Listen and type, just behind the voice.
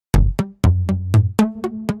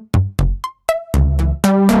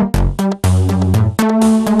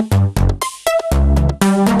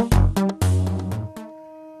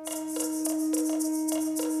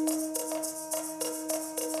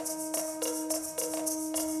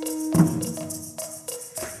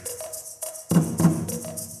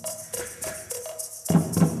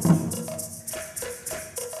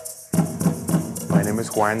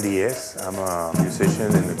Juan Dies. I'm a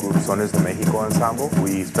musician in the group Sones de Mexico ensemble.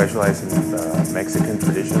 We specialize in Mexican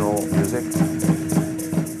traditional music.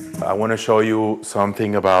 I want to show you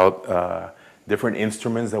something about different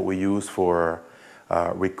instruments that we use for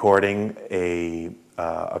recording a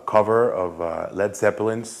cover of Led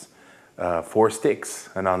Zeppelin's Four Sticks,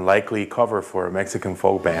 an unlikely cover for a Mexican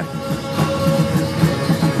folk band.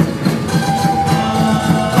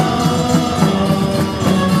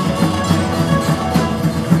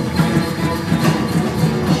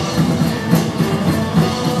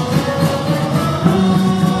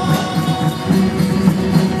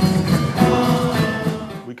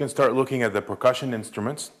 We can start looking at the percussion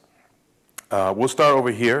instruments. We'll start over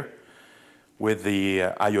here with the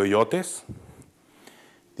ayoyotes.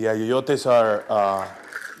 The ayoyotes are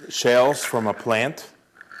shells from a plant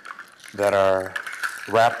that are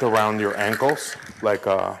wrapped around your ankles,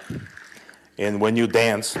 and when you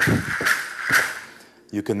dance,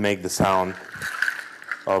 you can make the sound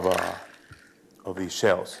of these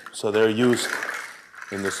shells. So they're used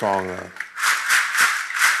in the song.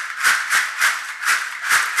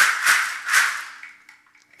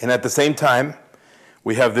 And at the same time,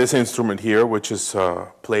 we have this instrument here, which is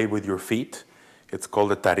played with your feet. It's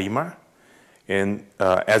called a tarima. And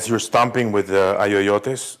as you're stomping with the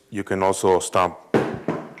ayoyotes, you can also stomp.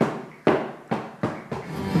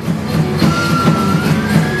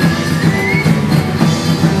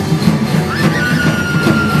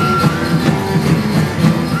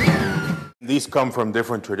 These come from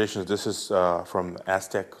different traditions. This is from the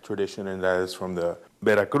Aztec tradition, and that is from the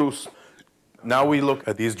Veracruz. Now we look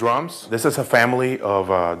at these drums. This is a family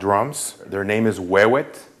of drums. Their name is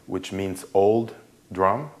huehetl, which means old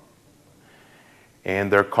drum.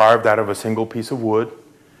 And they're carved out of a single piece of wood.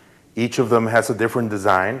 Each of them has a different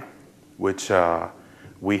design, which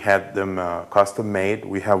we had them custom made.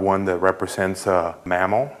 We have one that represents a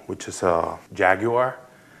mammal, which is a jaguar.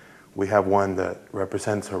 We have one that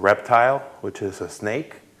represents a reptile, which is a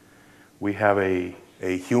snake. We have a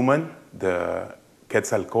human, the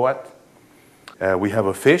quetzalcoatl. We have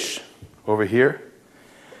a fish over here,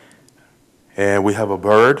 and we have a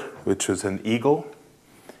bird, which is an eagle,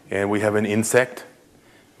 and we have an insect,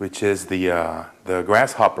 which is the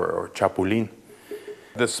grasshopper or chapulín.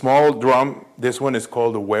 The small drum, this one is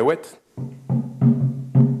called a huehetl.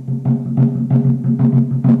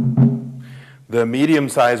 The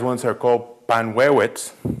medium-sized ones are called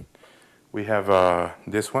panhuehuetls. We have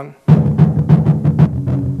this one.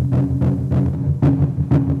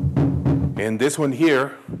 And this one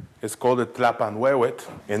here is called a tlapanhuehuetl,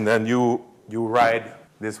 and then you ride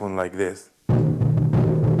this one like this.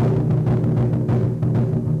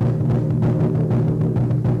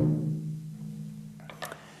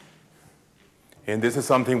 And this is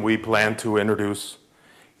something we plan to introduce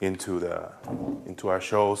into our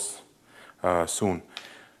shows soon.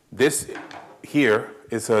 This here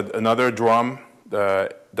is another drum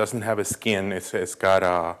that doesn't have a skin. It's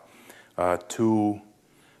got two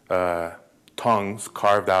tongues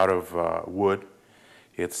carved out of wood.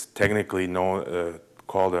 It's technically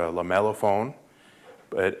called a lamellophone,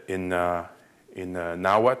 but in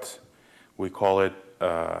Nahuatl we call it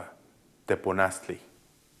teponastli.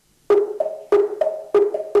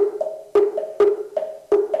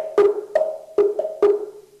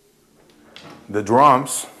 The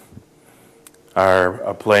drums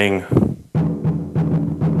are playing.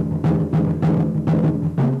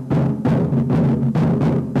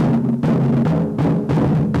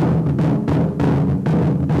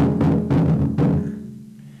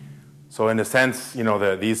 So in a sense, you know,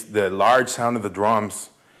 the large sound of the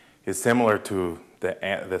drums is similar to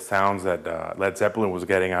the sounds that Led Zeppelin was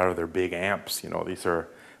getting out of their big amps. You know, these are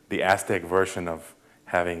the Aztec version of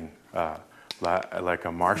having like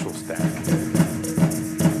a Marshall stack.